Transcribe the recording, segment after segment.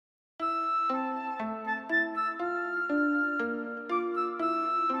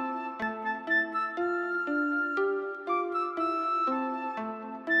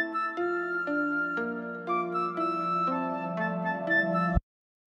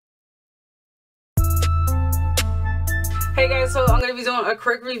guys, so I'm going to be doing a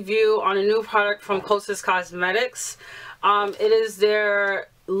quick review on a new product from Kosas Cosmetics. It is their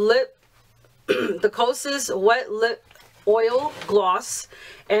lip, the Kosas Wet Lip Oil Gloss,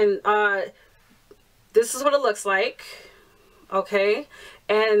 and this is what it looks like. Okay,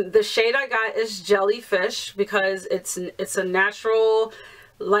 and the shade I got is Jellyfish because it's a natural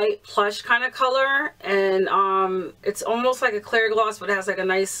light plush kind of color, and it's almost like a clear gloss, but it has like a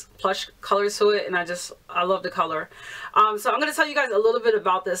nice plush color to it, and I love the color. So I'm going to tell you guys a little bit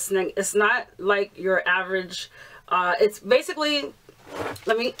about this thing. It's not like your average, it's basically,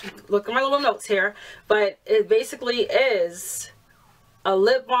 let me look at my little notes here, but it basically is a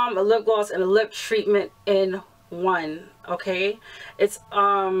lip balm, a lip gloss, and a lip treatment in one. Okay, it's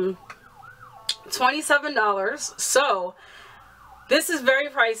 $27. So this is very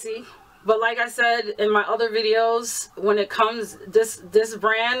pricey, but like I said in my other videos, when it comes, this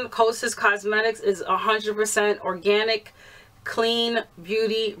brand, Kosas Cosmetics, is 100% organic, clean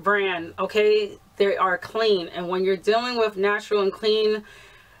beauty brand. Okay, they are clean, and when you're dealing with natural and clean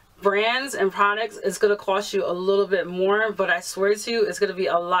brands and products, it's going to cost you a little bit more, but I swear to you, it's going to be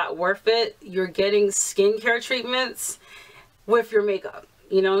a lot worth it. You're getting skincare treatments with your makeup,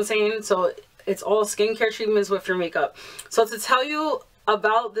 you know what I'm saying? So it's all skincare treatments with your makeup. So to tell you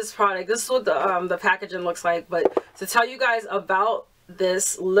about this product, this is what the packaging looks like, but to tell you guys about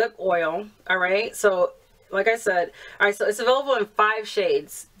this lip oil, all right? So like I said, all right, so it's available in 5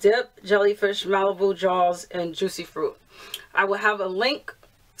 shades: Dip, Jellyfish, Malibu, Jaws, and Juicy Fruit. I will have a link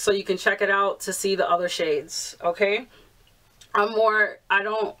so you can check it out to see the other shades. Okay, I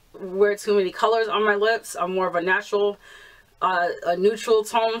don't wear too many colors on my lips. I'm more of a natural, a neutral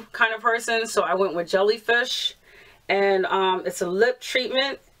tone kind of person, so I went with Jellyfish. And it's a lip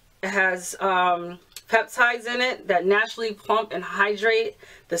treatment. It has peptides in it that naturally plump and hydrate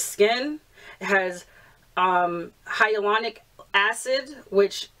the skin. It has hyaluronic acid,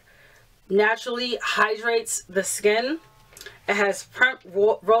 which naturally hydrates the skin. It has prime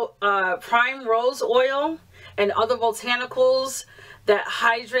rose oil and other botanicals that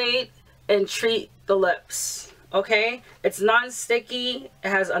hydrate and treat the lips. Okay, it's non-sticky. It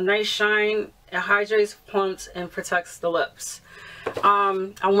has a nice shine. It hydrates, plumps, and protects the lips.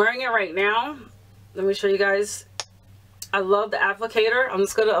 I'm wearing it right now. Let me show you guys. I love the applicator. I'm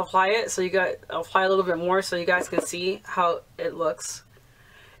just gonna apply it so you guys, apply a little bit more so you guys can see how it looks.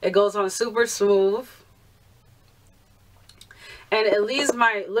 It goes on super smooth, and it leaves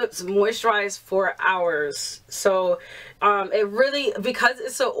my lips moisturized for hours. So it really, because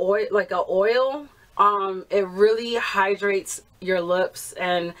it's a oil, like an oil, it really hydrates your lips,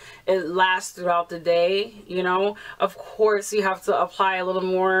 and it lasts throughout the day. You know, of course you have to apply a little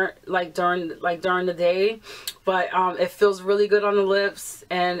more like during the day, but it feels really good on the lips,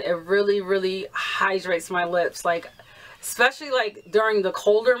 and it really hydrates my lips. Like, especially like during the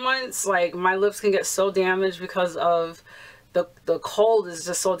colder months, like my lips can get so damaged because of the cold is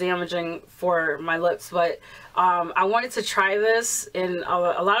just so damaging for my lips. But I wanted to try this, and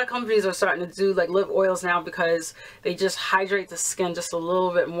a lot of companies are starting to do like lip oils now because they just hydrate the skin just a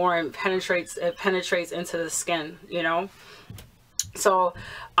little bit more, and it penetrates into the skin, you know. So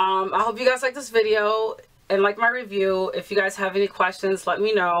I hope you guys like this video and like my review. If you guys have any questions, let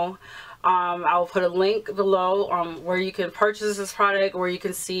me know. I'll put a link below where you can purchase this product, where you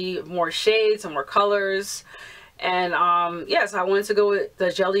can see more shades and more colors. And yes, I wanted to go with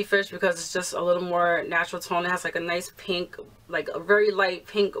the Jellyfish because it's just a little more natural tone. It has like a nice pink, like a very light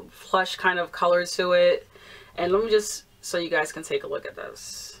pink plush kind of color to it. And let me just, so you guys can take a look at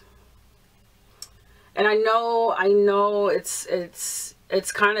this. And I know it's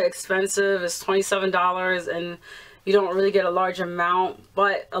kind of expensive. It's $27, and you don't really get a large amount,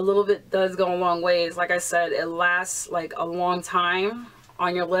 but a little bit does go a long ways. Like I said, it lasts like a long time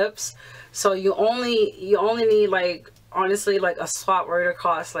on your lips. So you only need, like, honestly, like a spot where it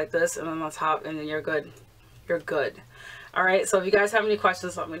costs like this, and then on top, and then you're good. You're good. All right, so if you guys have any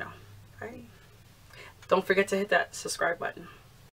questions, let me know. All right, don't forget to hit that subscribe button.